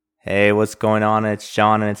Hey, what's going on? It's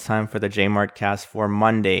John, and it's time for the Jmart cast for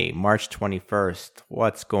Monday, March 21st.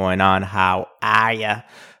 What's going on? How are ya?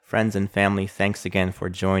 Friends and family, thanks again for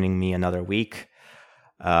joining me another week.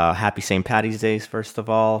 Happy St. Patty's Day, first of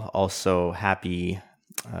all. Also, happy,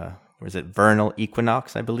 vernal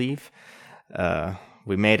equinox, I believe.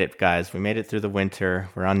 We made it, guys. We made it through the winter.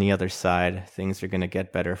 We're on the other side. Things are going to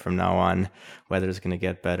get better from now on. Weather's going to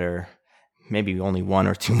get better. Maybe only one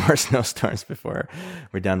or two more snowstorms before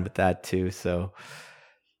we're done with that too. So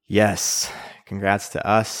yes, congrats to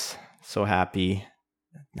us. So happy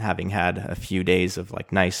having had a few days of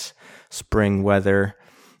like nice spring weather,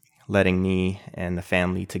 letting me and the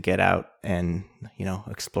family to get out and,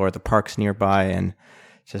 explore the parks nearby and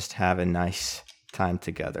just have a nice time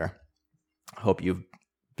together. Hope you've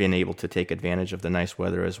been able to take advantage of the nice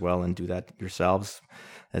weather as well and do that yourselves.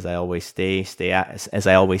 As I always say, stay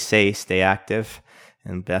active.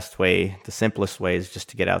 And the simplest way is just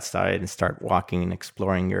to get outside and start walking and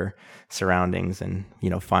exploring your surroundings and,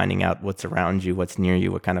 finding out what's around you, what's near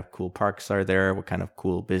you, what kind of cool parks are there, what kind of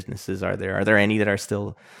cool businesses are there. Are there any that are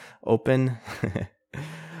still open?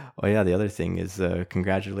 Oh yeah, the other thing is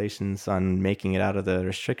congratulations on making it out of the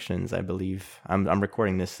restrictions. I believe I'm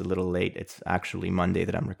recording this a little late. It's actually Monday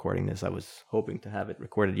that I'm recording this. I was hoping to have it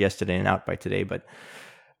recorded yesterday and out by today, but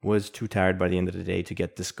was too tired by the end of the day to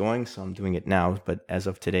get this going, so I'm doing it now. But as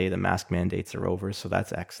of today, the mask mandates are over, so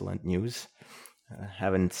that's excellent news.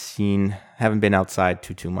 Haven't been outside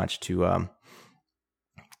too much to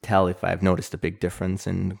tell if I've noticed a big difference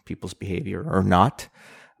in people's behavior or not.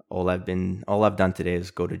 All I've done today is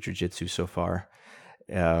go to jiu-jitsu so far,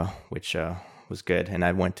 which was good. And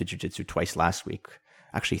I went to jiu-jitsu twice last week,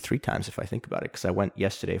 actually 3 times if I think about it, because I went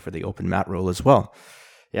yesterday for the open mat roll as well.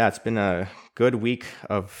 Yeah, it's been a good week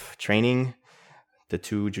of training. The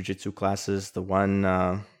 2 jiu-jitsu classes, the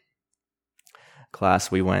one class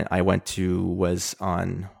I went to was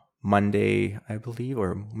on Monday, I believe,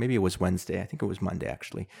 or maybe it was Wednesday. I think it was Monday,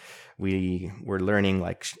 actually. We were learning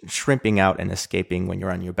like shrimping out and escaping when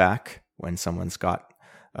you're on your back, when someone's got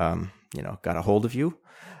a hold of you.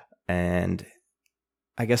 And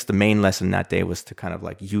I guess the main lesson that day was to kind of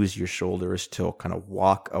like use your shoulders to kind of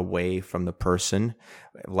walk away from the person.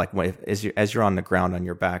 Like as you're on the ground on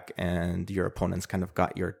your back and your opponent's kind of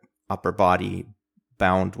got your upper body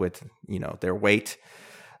bound with, their weight.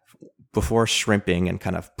 Before shrimping and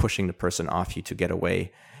kind of pushing the person off you to get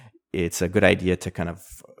away, it's a good idea to kind of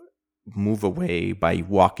move away by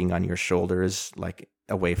walking on your shoulders, like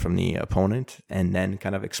away from the opponent, and then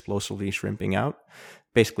kind of explosively shrimping out,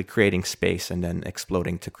 basically creating space and then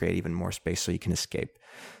exploding to create even more space so you can escape.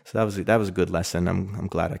 So that was a good lesson. I'm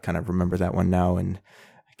glad I kind of remember that one now, and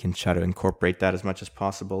I can try to incorporate that as much as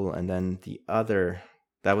possible. And then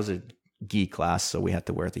that was a gi class, so we had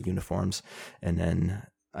to wear the uniforms, and then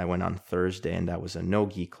I went on Thursday, and that was a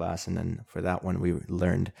no-gi class. And then for that one, we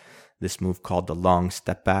learned this move called the long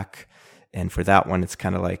step back. And for that one, it's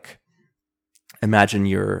kind of like, imagine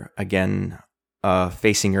you're, again,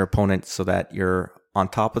 facing your opponent so that you're on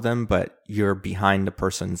top of them, but you're behind the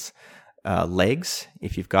person's legs.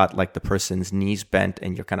 If you've got like the person's knees bent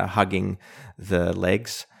and you're kind of hugging the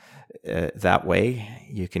legs that way,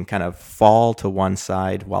 you can kind of fall to one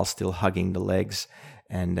side while still hugging the legs,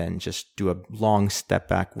 and then just do a long step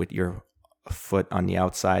back with your foot on the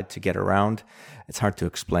outside to get around. It's hard to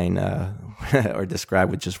explain or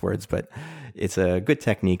describe with just words, but it's a good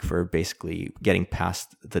technique for basically getting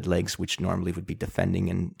past the legs, which normally would be defending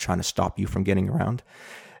and trying to stop you from getting around.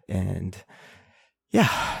 And yeah,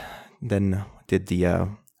 then did the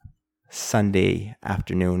Sunday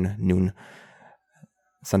afternoon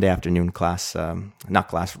class, not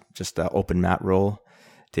class, just open mat roll.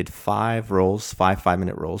 Did 5 rolls,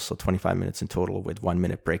 5-minute rolls, so 25 minutes in total with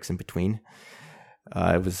 1-minute breaks in between.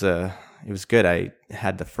 It was good. I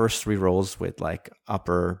had the first 3 rolls with like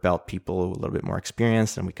upper belt people, a little bit more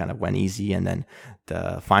experienced, and we kind of went easy. And then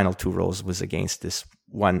the final 2 rolls was against this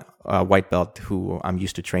one white belt who I'm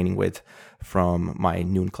used to training with from my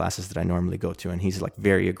noon classes that I normally go to. And he's like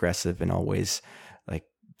very aggressive and always like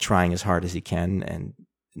trying as hard as he can and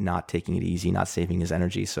not taking it easy, not saving his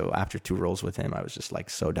energy. So after 2 rolls with him, I was just like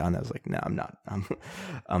so done. I was like, no, I'm not.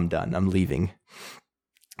 I'm done. I'm leaving.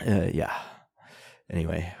 Yeah.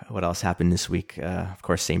 Anyway, what else happened this week? Of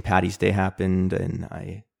course, St. Patty's Day happened, and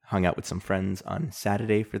I hung out with some friends on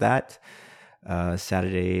Saturday for that.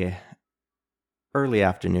 Saturday, early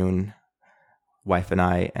afternoon, wife and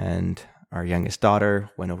I and our youngest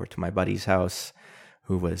daughter went over to my buddy's house,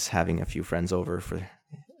 who was having a few friends over for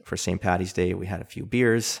St. Patty's Day. We had a few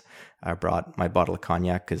beers. I brought my bottle of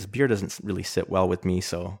cognac because beer doesn't really sit well with me,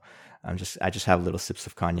 so I just have little sips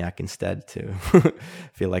of cognac instead to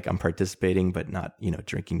feel like I'm participating, but not,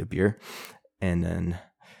 drinking the beer. And then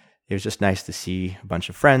it was just nice to see a bunch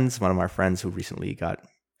of friends. One of our friends who recently got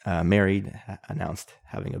married announced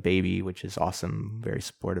having a baby, which is awesome. Very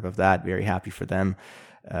supportive of that. Very happy for them.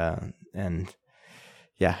 And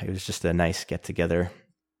yeah, it was just a nice get together.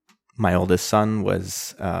 My oldest son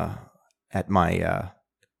was at my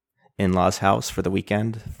in-laws' house for the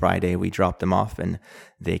weekend. Friday, we dropped him off, and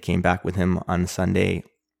they came back with him on Sunday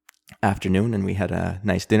afternoon, and we had a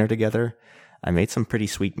nice dinner together. I made some pretty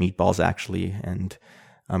sweet meatballs, actually, and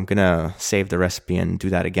I'm going to save the recipe and do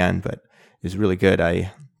that again, but it was really good.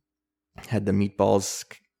 I had the meatballs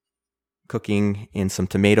cooking in some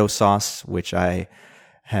tomato sauce, which I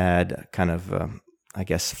had kind of,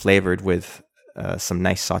 flavored with some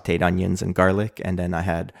nice sauteed onions and garlic, and then I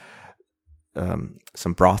had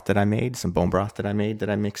some broth that I made, some bone broth that I made that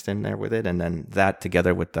I mixed in there with it. And then that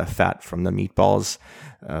together with the fat from the meatballs,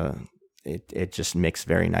 it just mixed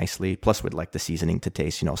very nicely. Plus with like the seasoning to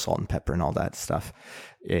taste, salt and pepper and all that stuff.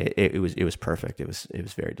 It was perfect. It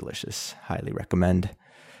was very delicious. Highly recommend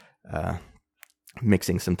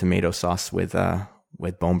mixing some tomato sauce with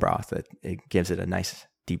bone broth. It gives it a nice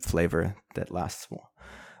deep flavor that lasts,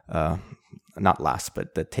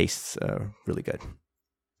 but that tastes really good.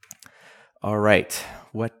 All right.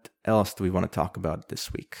 What else do we want to talk about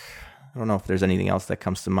this week? I don't know if there's anything else that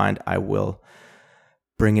comes to mind. I will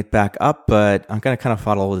bring it back up, but I'm going to kind of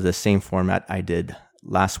follow the same format I did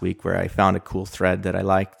last week, where I found a cool thread that I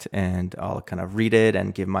liked, and I'll kind of read it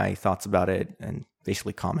and give my thoughts about it and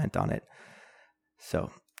basically comment on it. So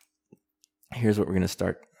here's what we're going to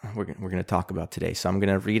start. We're going to talk about today. So I'm going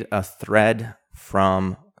to read a thread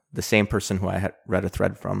from the same person who I had read a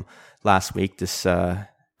thread from last week, this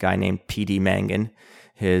guy named PD Mangan.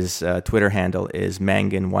 His Twitter handle is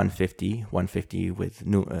Mangan150, 150 with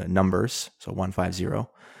numbers, so 150.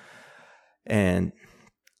 And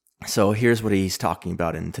so here's what he's talking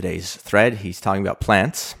about in today's thread. He's talking about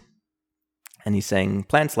plants, and he's saying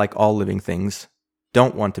plants, like all living things,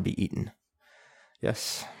 don't want to be eaten.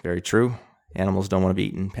 Yes, very true. Animals don't want to be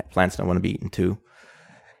eaten. Plants don't want to be eaten too.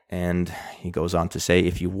 And he goes on to say,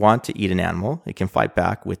 if you want to eat an animal, it can fight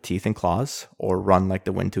back with teeth and claws or run like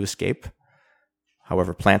the wind to escape.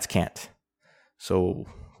 However, plants can't. So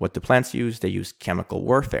what do plants use? They use chemical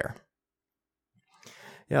warfare.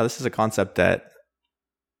 Yeah, this is a concept that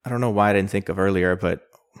I don't know why I didn't think of earlier, but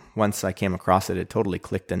once I came across it, it totally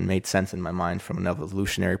clicked and made sense in my mind from an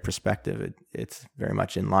evolutionary perspective. It's very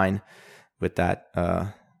much in line with that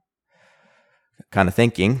kind of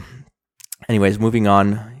thinking. Anyways, moving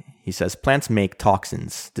on. He says, plants make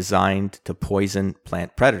toxins designed to poison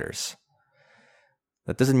plant predators.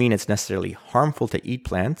 That doesn't mean it's necessarily harmful to eat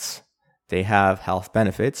plants. They have health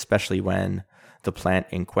benefits, especially when the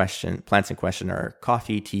plants in question are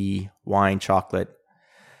coffee, tea, wine, chocolate.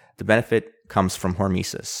 The benefit comes from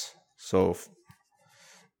hormesis. So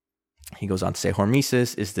he goes on to say,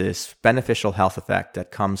 hormesis is this beneficial health effect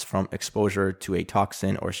that comes from exposure to a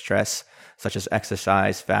toxin or stress, such as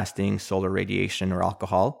exercise, fasting, solar radiation, or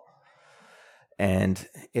alcohol. And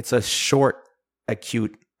it's a short,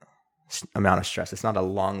 acute amount of stress. It's not a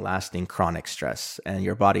long-lasting chronic stress. And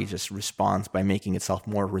your body just responds by making itself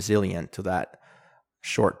more resilient to that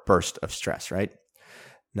short burst of stress, right?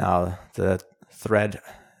 Now, the thread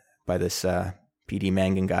by this PD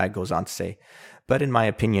Mangan guy goes on to say, but in my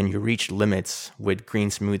opinion, you reach limits with green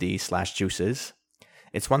smoothies / juices.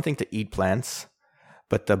 It's one thing to eat plants,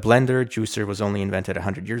 but the blender juicer was only invented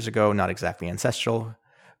 100 years ago, not exactly ancestral.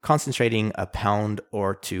 Concentrating a pound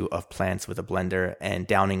or two of plants with a blender and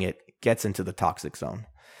downing it gets into the toxic zone.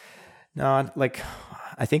 Now,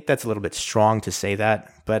 I think that's a little bit strong to say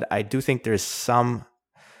that, but I do think there's some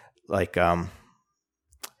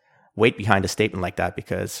weight behind a statement like that,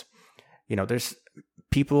 because there's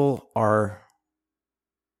people are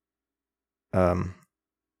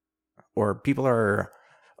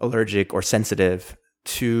allergic or sensitive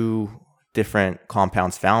to different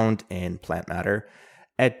compounds found in plant matter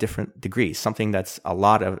at different degrees. Something that's a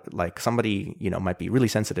lot of, like, somebody, might be really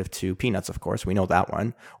sensitive to peanuts, of course, we know that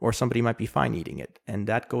one, or somebody might be fine eating it. And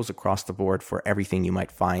that goes across the board for everything you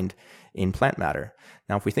might find in plant matter.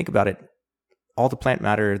 Now, if we think about it, all the plants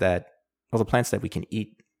that we can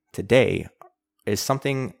eat today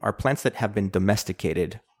are plants that have been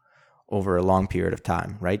domesticated over a long period of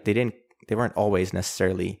time, right? They weren't always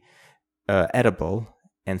necessarily edible,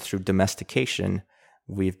 and through domestication,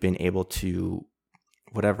 we've been able to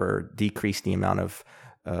decrease the amount of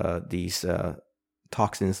these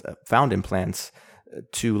toxins found in plants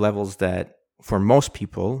to levels that, for most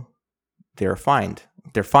people, they're fine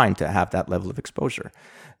to have that level of exposure.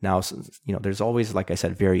 Now, there's always, like I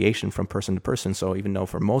said, variation from person to person. So even though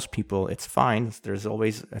for most people it's fine, there's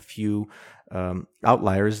always a few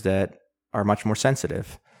outliers that are much more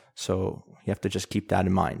sensitive. So you have to just keep that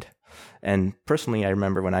in mind. And personally, I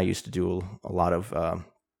remember when I used to do a lot of,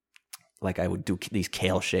 I would do these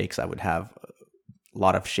kale shakes. I would have a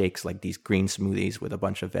lot of shakes, like these green smoothies with a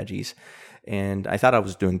bunch of veggies. And I thought I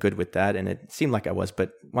was doing good with that, and it seemed like I was.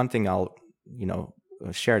 But one thing I'll,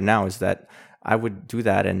 share now is that I would do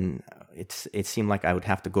that, and it seemed like I would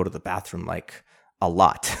have to go to the bathroom like a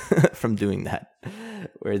lot from doing that.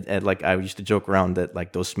 Like I used to joke around that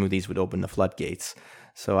like those smoothies would open the floodgates.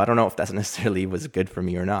 So I don't know if that necessarily was good for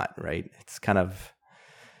me or not, right? It's kind of,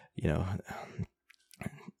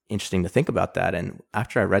 interesting to think about that. And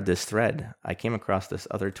after I read this thread, I came across this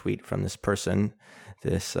other tweet from this person,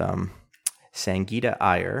 this Sangeeta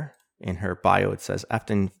Iyer. In her bio, it says,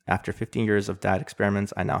 after 15 years of diet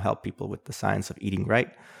experiments, I now help people with the science of eating right,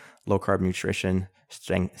 low-carb nutrition,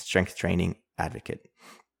 strength training advocate.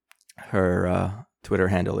 Her Twitter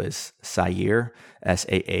handle is Sayer,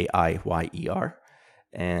 Saaiyer.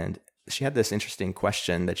 And she had this interesting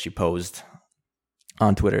question that she posed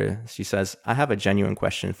on Twitter. She says, I have a genuine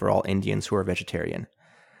question for all Indians who are vegetarian.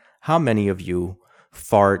 How many of you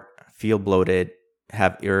fart, feel bloated,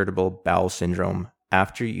 have irritable bowel syndrome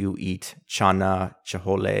after you eat chana,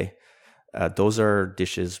 chhole? Those are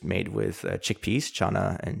dishes made with chickpeas,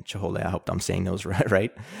 chana and chhole. I hope I'm saying those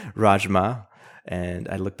right. Rajma. And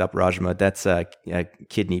I looked up rajma. That's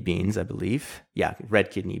kidney beans, I believe. Yeah, red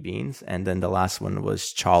kidney beans. And then the last one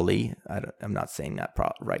was chawli. I'm not saying that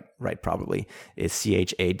right. Probably is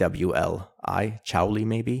Chawli, chawli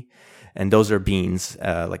maybe. And those are beans,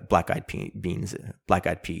 like black-eyed beans,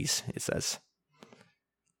 black-eyed peas. It says.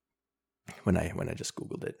 When I just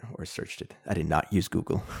Googled it or searched it, I did not use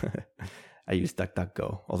Google. I used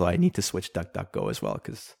DuckDuckGo. Although I need to switch DuckDuckGo as well,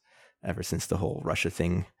 because ever since the whole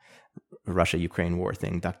Russia-Ukraine war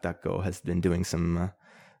thing, DuckDuckGo has been doing some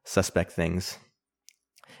suspect things.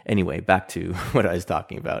 Anyway, back to what I was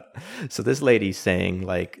talking about. So this lady's saying,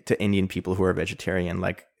 like, to Indian people who are vegetarian,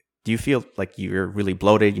 like, do you feel like you're really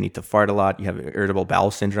bloated, you need to fart a lot, you have irritable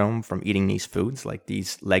bowel syndrome from eating these foods, like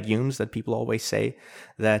these legumes that people always say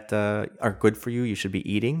that are good for you, you should be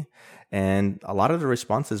eating? And a lot of the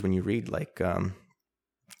responses when you read, like,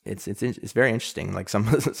 it's very interesting. Like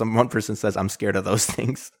one person says, I'm scared of those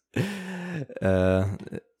things.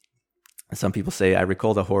 Some people say, I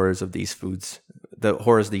recall the horrors these foods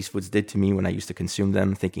did to me when I used to consume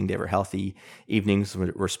them, thinking they were healthy. Evenings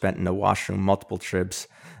were spent in the washroom, multiple trips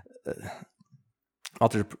in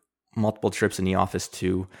the office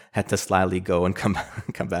too. Had to slyly go and come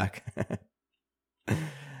back.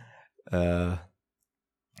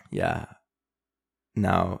 Yeah.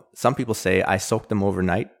 Now, some people say I soak them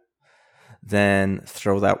overnight, then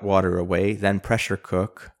throw that water away, then pressure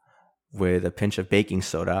cook with a pinch of baking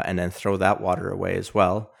soda, and then throw that water away as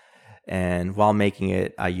well. And while making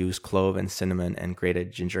it, I use clove and cinnamon and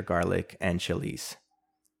grated ginger, garlic, and chilies.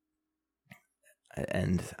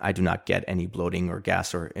 And I do not get any bloating or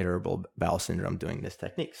gas or irritable bowel syndrome doing this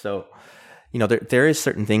technique. So, there is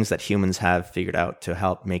certain things that humans have figured out to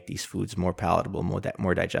help make these foods more palatable,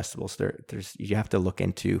 more digestible. So you have to look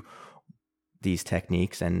into these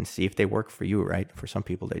techniques and see if they work for you, right? For some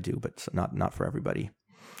people they do, but not for everybody.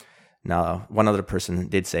 Now, one other person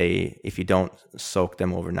did say if you don't soak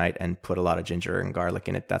them overnight and put a lot of ginger and garlic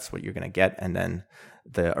in it, that's what you're going to get. And then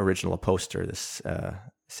the original poster, this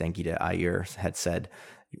Sangeeta Iyer, had said,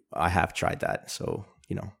 I have tried that. So,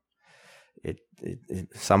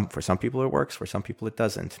 for some people it works, for some people it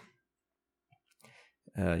doesn't.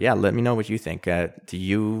 Let me know what you think. Do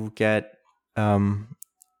you get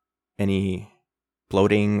any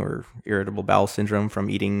bloating or irritable bowel syndrome from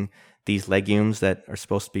eating these legumes that are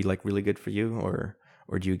supposed to be like really good for you, or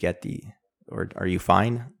do you get or are you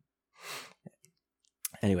fine?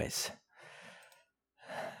 Anyways,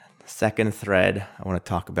 the second thread I want to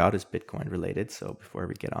talk about is Bitcoin related. So before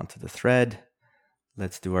we get onto the thread,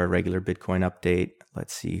 let's do our regular Bitcoin update.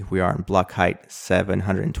 Let's see, we are on block height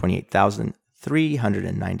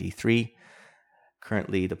 728,393.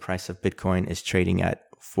 Currently, the price of Bitcoin is trading at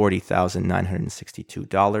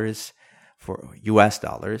 $40,962 for US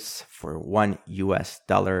dollars. For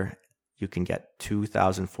 $1 you can get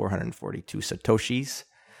 2,442 Satoshis.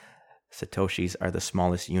 Satoshis are the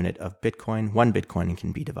smallest unit of Bitcoin. One Bitcoin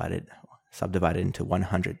can be subdivided into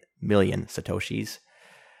 100 million Satoshis.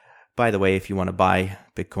 By the way, if you want to buy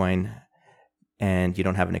Bitcoin and you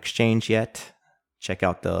don't have an exchange yet, check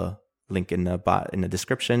out the link in the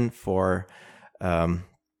description for a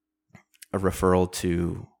referral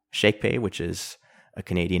to ShakePay, which is a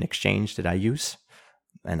Canadian exchange that I use.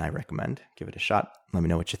 and I recommend. Give it a shot. Let me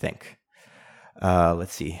know what you think.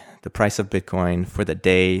 Let's see. The price of Bitcoin for the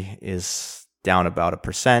day is down about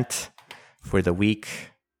 1%. For the week,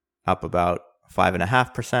 up about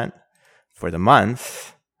 5.5%. For the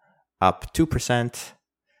month, up 2%.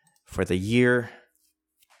 For the year,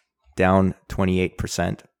 down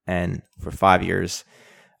 28%. And for 5 years,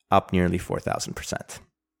 up nearly 4,000%.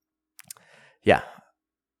 Yeah.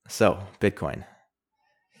 So, Bitcoin.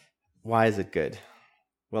 Why is it good?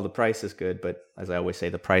 Well, the price is good, but as I always say,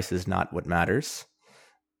 the price is not what matters.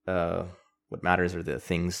 What matters are the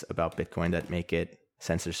things about Bitcoin that make it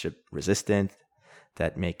censorship resistant,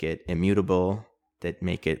 that make it immutable, that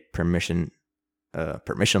make it permissionless.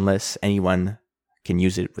 Anyone can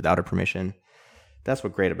use it without a permission. That's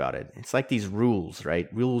what's great about it. It's like these rules, right?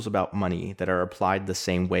 Rules about money that are applied the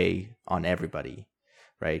same way on everybody,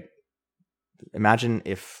 right? Imagine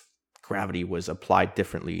if gravity was applied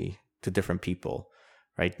differently to different people,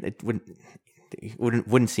 right? It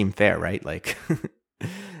wouldn't seem fair, right? Like,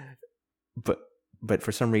 but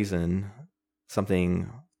for some reason,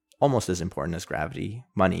 something almost as important as gravity,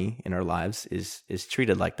 money in our lives, is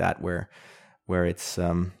treated like that, where it's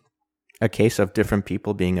a case of different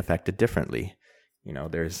people being affected differently. You know,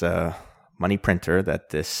 there's a money printer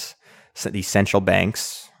that these central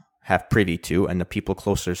banks have privy to, and the people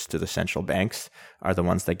closest to the central banks are the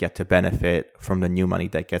ones that get to benefit from the new money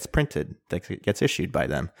that gets printed, that gets issued by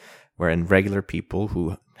them. Wherein regular people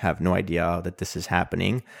who have no idea that this is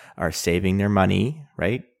happening are saving their money,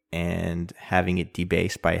 right? And having it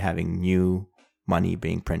debased by having new money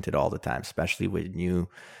being printed all the time, especially with new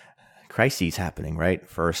crises happening, right?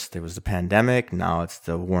 First, there was the pandemic. Now it's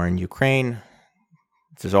the war in Ukraine.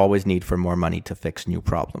 There's always need for more money to fix new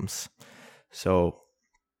problems. So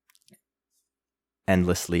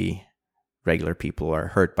endlessly, regular people are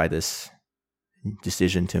hurt by this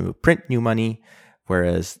decision to print new money,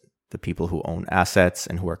 whereas the people who own assets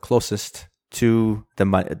and who are closest to the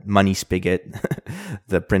money spigot,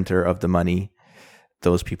 the printer of the money,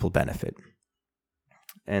 those people benefit.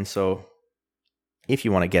 And so if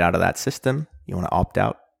you want to get out of that system, you want to opt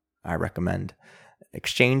out, I recommend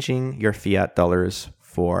exchanging your fiat dollars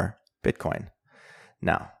for Bitcoin.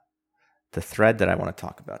 Now, the thread that I want to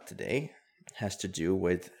talk about today has to do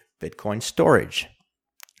with Bitcoin storage,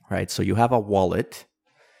 right? So you have a wallet,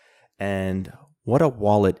 and what a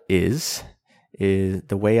wallet is the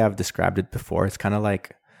way I've described it before. It's kind of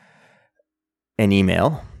like an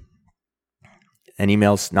email. An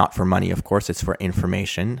email's not for money, of course, it's for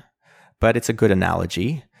information, but it's a good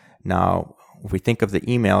analogy. Now, if we think of the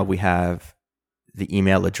email, we have the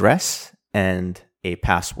email address and a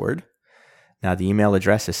password. Now, the email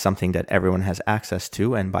address is something that everyone has access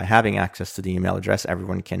to, and by having access to the email address,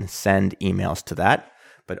 everyone can send emails to that,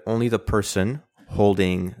 but only the person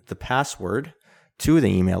holding the password to the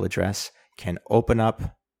email address can open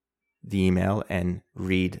up the email and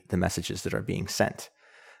read the messages that are being sent.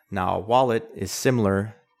 Now, a wallet is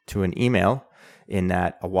similar to an email in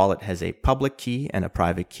that a wallet has a public key and a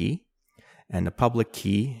private key, and the public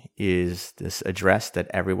key is this address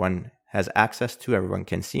that everyone has access to, everyone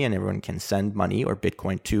can see, and everyone can send money or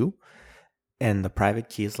Bitcoin to. And the private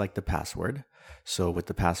key is like the password. So with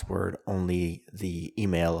the password, only the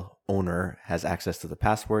email owner has access to the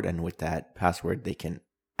password, and with that password, they can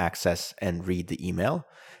access and read the email.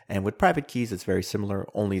 And with private keys, it's very similar.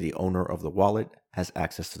 Only the owner of the wallet has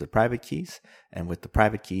access to the private keys, and with the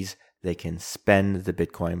private keys, they can spend the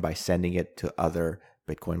Bitcoin by sending it to other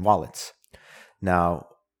Bitcoin wallets. Now,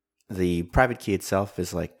 the private key itself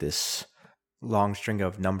is like this long string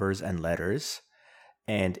of numbers and letters,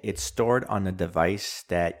 and it's stored on a device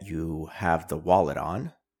that you have the wallet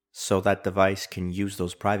on, so that device can use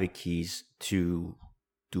those private keys to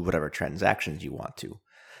do whatever transactions you want to.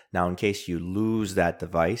 Now, in case you lose that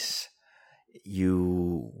device,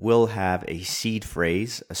 you will have a seed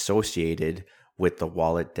phrase associated with the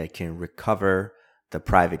wallet that can recover the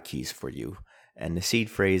private keys for you. And the seed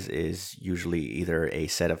phrase is usually either a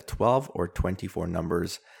set of 12 or 24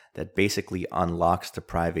 numbers that basically unlocks the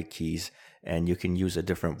private keys, and you can use a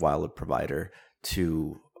different wallet provider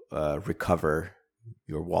to recover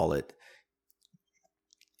your wallet,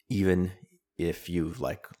 even if you've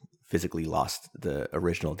physically lost the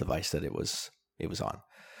original device that it was on.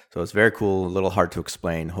 So it's very cool, a little hard to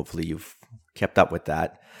explain. Hopefully you've kept up with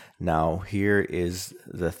that. Now, here is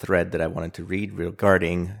the thread that I wanted to read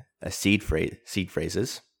regarding seed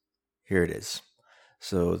phrases. Here it is.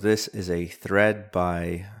 So this is a thread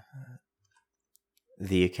by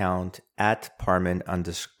the account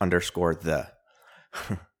 @Parman_the.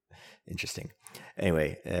 Interesting.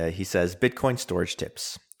 Anyway, he says, Bitcoin storage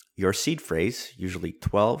tips. Your seed phrase, usually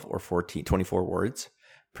 12 or 24 words,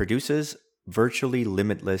 produces virtually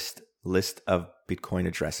limitless list of Bitcoin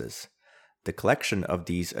addresses. The collection of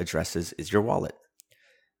these addresses is your wallet.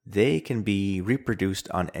 They can be reproduced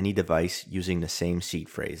on any device using the same seed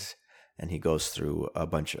phrase. And he goes through a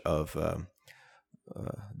bunch of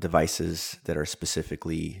devices that are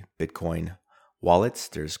specifically Bitcoin wallets.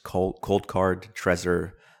 There's Coldcard,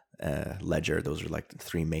 Trezor, Ledger. Those are like the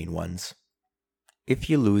three main ones. If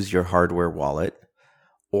you lose your hardware wallet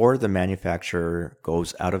or the manufacturer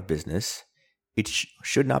goes out of business, it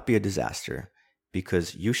should not be a disaster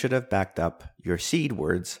because you should have backed up your seed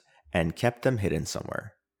words and kept them hidden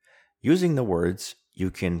somewhere. Using the words,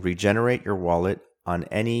 you can regenerate your wallet on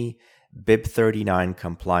any BIP39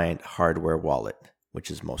 compliant hardware wallet, which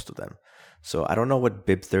is most of them. So I don't know what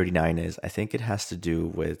BIP39 is. I think it has to do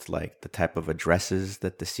with like the type of addresses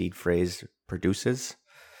that the seed phrase produces.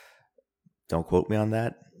 Don't quote me on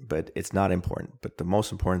that, but it's not important. But the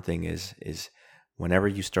most important thing is whenever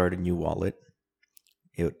you start a new wallet,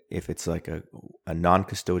 if it's like a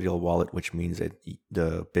non-custodial wallet, which means that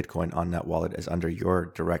the Bitcoin on that wallet is under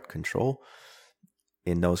your direct control,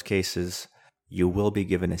 in those cases, you will be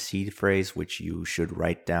given a seed phrase, which you should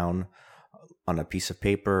write down on a piece of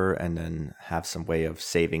paper and then have some way of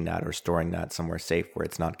saving that or storing that somewhere safe where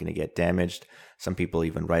it's not going to get damaged. Some people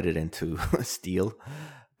even write it into steel,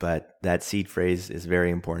 but that seed phrase is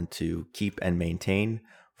very important to keep and maintain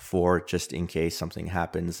for just in case something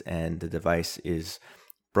happens and the device is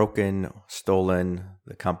broken, stolen,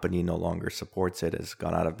 the company no longer supports it, has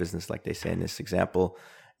gone out of business, like they say in this example,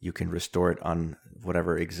 you can restore it on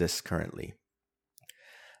whatever exists currently.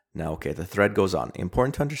 Now, okay, the thread goes on.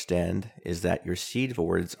 Important to understand is that your seed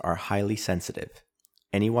words are highly sensitive.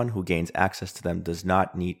 Anyone who gains access to them does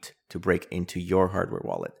not need to break into your hardware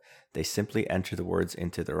wallet. They simply enter the words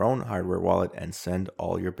into their own hardware wallet and send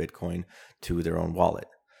all your Bitcoin to their own wallet.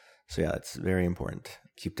 So yeah, it's very important.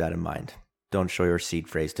 Keep that in mind. Don't show your seed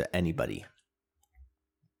phrase to anybody.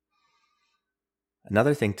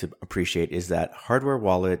 Another thing to appreciate is that hardware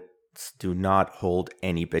wallets do not hold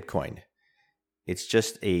any Bitcoin. It's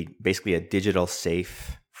just basically a digital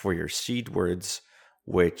safe for your seed words,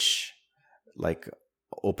 which like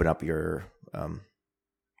open up your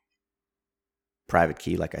private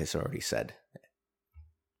key, like I already said.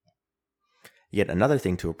 Yet another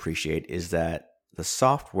thing to appreciate is that the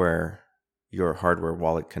software your hardware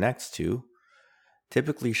wallet connects to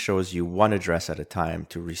typically shows you one address at a time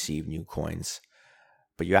to receive new coins,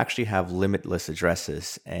 but you actually have limitless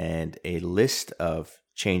addresses and a list of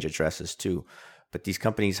change addresses too. But these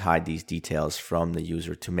companies hide these details from the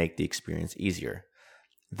user to make the experience easier.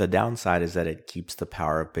 The downside is that it keeps the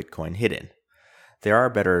power of Bitcoin hidden. There are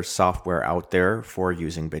better software out there for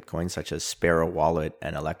using Bitcoin, such as Sparrow Wallet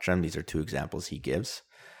and Electrum. These are two examples he gives.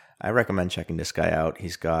 I recommend checking this guy out.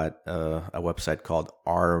 He's got a website called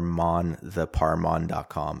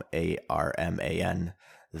armantheparman.com, ARMAN,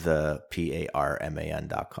 the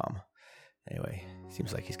PARMAN.com. Anyway,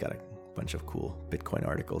 seems like he's got a bunch of cool Bitcoin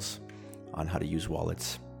articles on how to use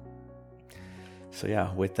wallets. So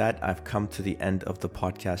yeah, with that, I've come to the end of the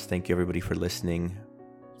podcast. Thank you everybody for listening.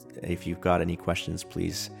 If you've got any questions,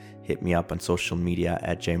 please hit me up on social media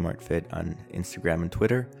at jmartfit on Instagram and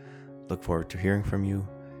Twitter. Look forward to hearing from you.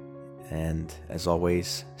 And as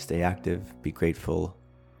always, stay active, be grateful.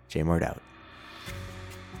 Jmart out.